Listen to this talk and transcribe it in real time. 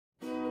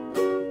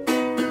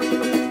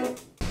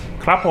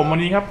ครับผมวัน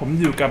นี้ครับผม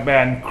อยู่กับแบร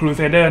นด์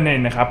Crusader เนี่ย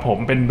นะครับผม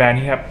เป็นแบรนด์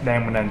ที่ครับแรง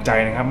บันดาลใจ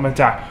นะครับมา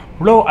จาก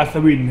โลกอัศ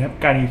วินครับ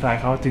การดีไซ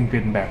น์เขาจึงเป็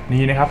นแบบ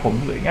นี้นะครับผม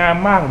สวยงาม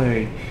มากเลย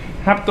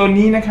ครับตัว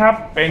นี้นะครับ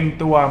เป็น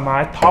ตัวไม้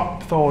ท็อป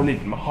โซลิ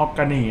ดมะฮอกก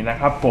านีนะ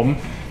ครับผม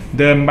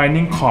เดินไบ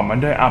นิ่งขอบมัน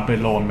ด้วยอาร์เบ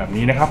โลนแบบ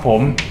นี้นะครับผ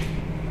ม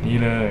นี่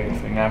เลย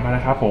สวยงามมากน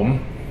ะครับผม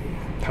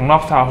ทั้งรอ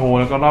บซาโฮ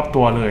แล้วก็รอบ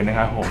ตัวเลยนะค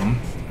รับผม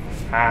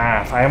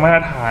ไซส์มาต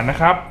รฐานนะ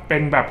ครับเป็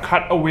นแบบคั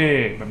ตเอาเว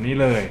ย์แบบนี้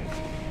เลย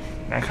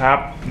นะครับ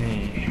นี่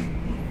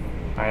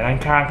ไปด้าน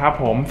ข้างครับ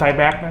ผมไซส์แ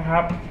บ็คนะครั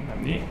บแบบ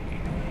นี้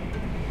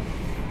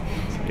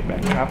ไซส์แบ็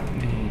คครับ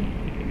นี่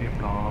เรียบ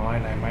ร้อย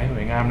ลายไม้ส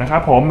วยงามนะครั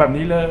บผมแบบ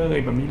นี้เลย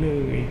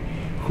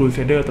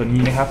Crusader ตัว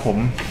นี้นะครับผม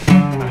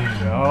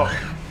เดี๋ยว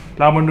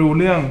เรามาดู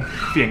เรื่อง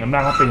เสียงกำลั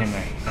งว่าเป็นยังไง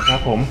นะครับ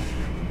ผม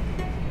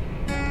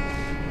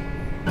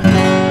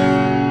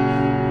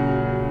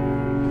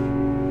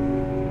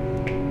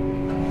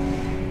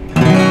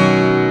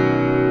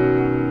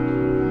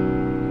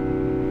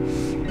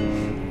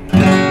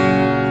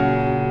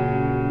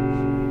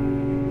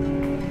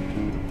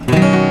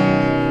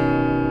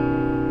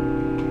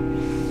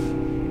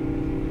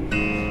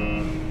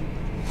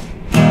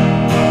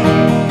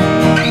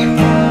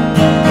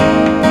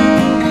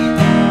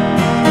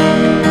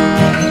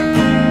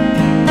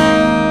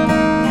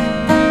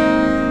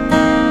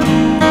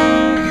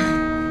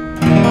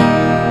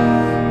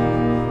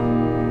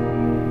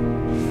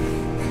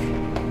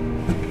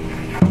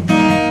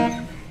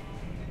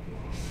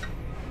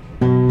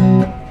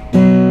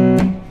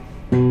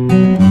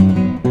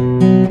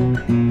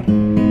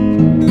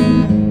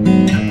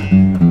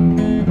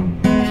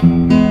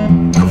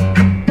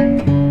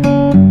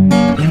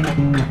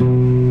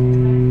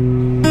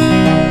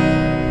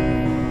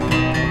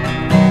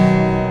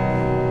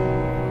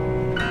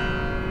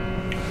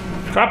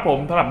ครับผม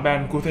สำหรับแบรน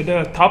ด์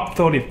Crusader Top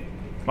Solid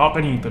มะฮอกก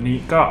านีตัวนี้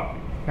ก็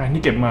งาน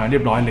ที่เก็บมาเรี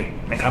ยบร้อยเลย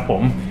นะครับผ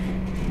ม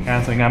งาน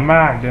สวยงามม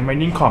ากเดินไม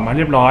นิ่งขอบมาเ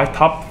รียบร้อย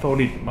Top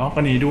Solid มะฮอกก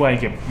านีด้วย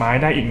เก็บไม้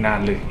ได้อีกนาน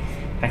เลย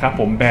นะครับ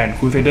ผมแบรนด์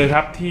Crusader ค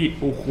รับที่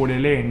อูคูเล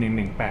เล่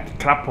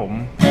118ครับผม